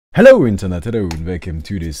Hello internet, hello and welcome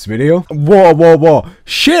to this video. Whoa.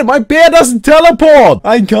 Shit, my bear doesn't teleport!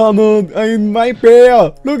 I cannot, my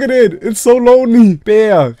bear! Look at it, it's so lonely.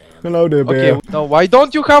 Bear. Hello there, bear. Okay, no, why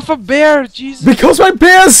don't you have a bear? Jesus. Because my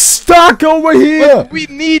bear's stuck over here! But we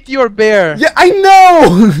need your bear! Yeah, I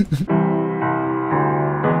know!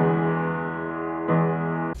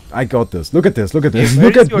 I got this, look at this, look at this. Hey,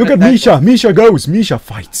 look at Misha, Misha goes, Misha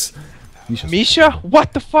fights. Misha?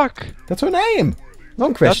 What the fuck? That's her name!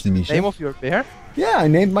 Don't question That's Misha. the name of your bear? Yeah, I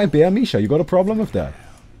named my bear Misha. You got a problem with that?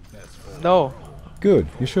 No. Good,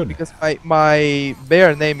 you should. Because my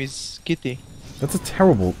bear name is Kitty. That's a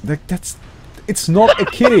terrible... It's not a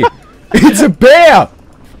kitty! It's a bear!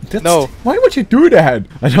 No. Why would you do that?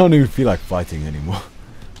 I don't even feel like fighting anymore.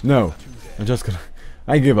 No. I'm just gonna...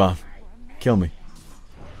 I give up. Kill me.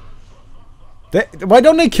 Why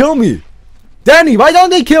don't they kill me? Danny, why don't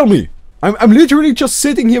they kill me? I'm literally just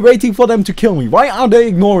sitting here waiting for them to kill me. Why are they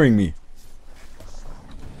ignoring me?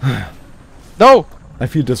 No! I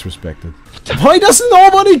feel disrespected. Why doesn't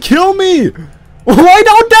nobody kill me? Why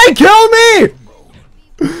don't they kill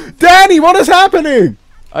me? Danny, what is happening?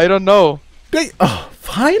 I don't know.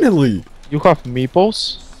 Finally. You have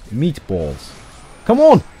meatballs? Meatballs. Come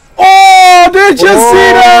on. Oh, did you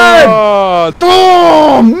see that?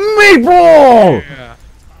 Oh, meatball. Yeah.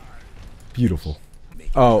 Beautiful.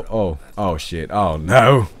 Oh shit. Oh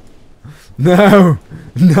no. No.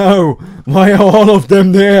 Why are all of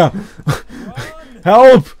them there?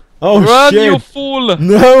 Help. Oh Run, shit. you fool.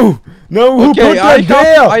 No. Who put that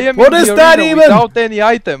there? I am what in is the that arena even? without any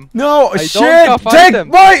item. No, I shit. don't have Take item.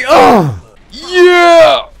 my... Oh.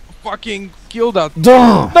 Yeah! Fucking kill that.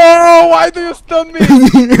 Duh. No! Why do you stun me?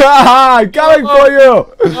 I'm coming for you.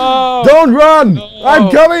 No. Don't run. No.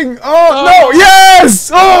 I'm coming. Oh, no.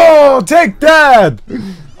 Yes. Oh, take that.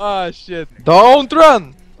 Ah, shit. Don't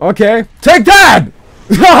run! Okay. Take that.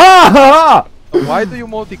 Why do you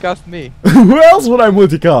multicast me? Who else would I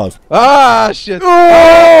multicast? Ah, shit.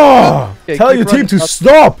 Oh! Okay, Tell keep your team running. to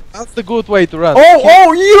stop. That's the good way to run.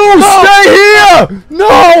 Oh, you stay here.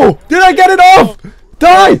 No. Did I get it off?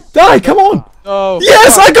 Die. Come on. No.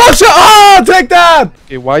 Yes, I got you! Ah, take that!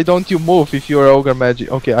 Okay, why don't you move if you're ogre magic?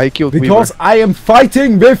 Okay, I killed Because Weaver. I am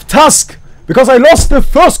fighting with Tusk. Because I lost the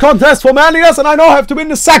first contest for manliness and I now have to win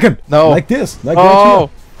the second. No. Like this. Like Oh.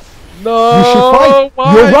 No. you should fight.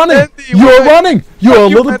 Why, You're running. Andy, You're why? running. You're a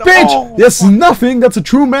You little man- bitch. Oh, There's nothing that's a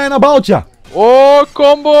true man about ya. Oh,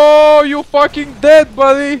 combo! You fucking dead,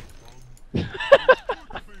 buddy.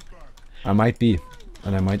 I might be.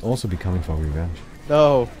 And I might also be coming for revenge.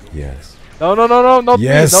 No. Yes. No, not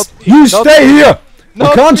Yes. me. Not me. You Not stay me. here. You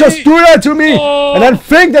Not can't me. just do that to me. No. And then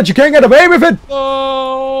think that you can get away with it.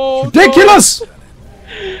 No. Ridiculous.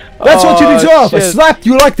 That's what you Oh, deserve. I shit. slapped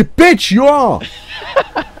you like the bitch you are.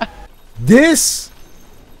 This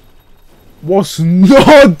was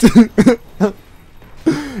not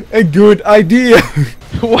a good idea.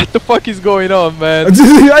 What the fuck is going on, man?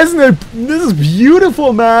 Isn't it? This is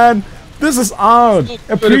beautiful, man. This is art. It's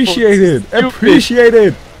Appreciate it. beautiful. It's Appreciate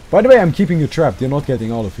it. By the way, I'm keeping you trapped. You're not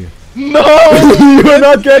getting out of here. No. You're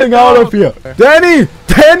not getting out of here. Danny,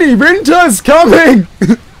 winter's coming.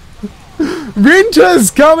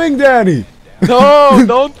 Winter's coming, Danny. No,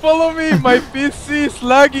 don't follow me. My PC is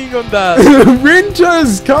lagging on that.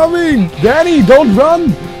 Winter's coming. Danny, don't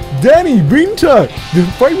run. Danny, winter.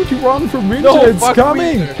 Why would you run from winter? No, It's fuck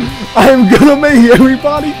coming. winter. I'm gonna make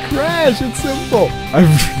everybody crash. It's simple.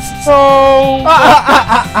 No.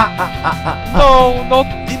 No, not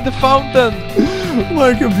in the fountain.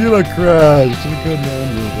 My computer crashed. I couldn't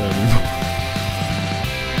handle it anymore.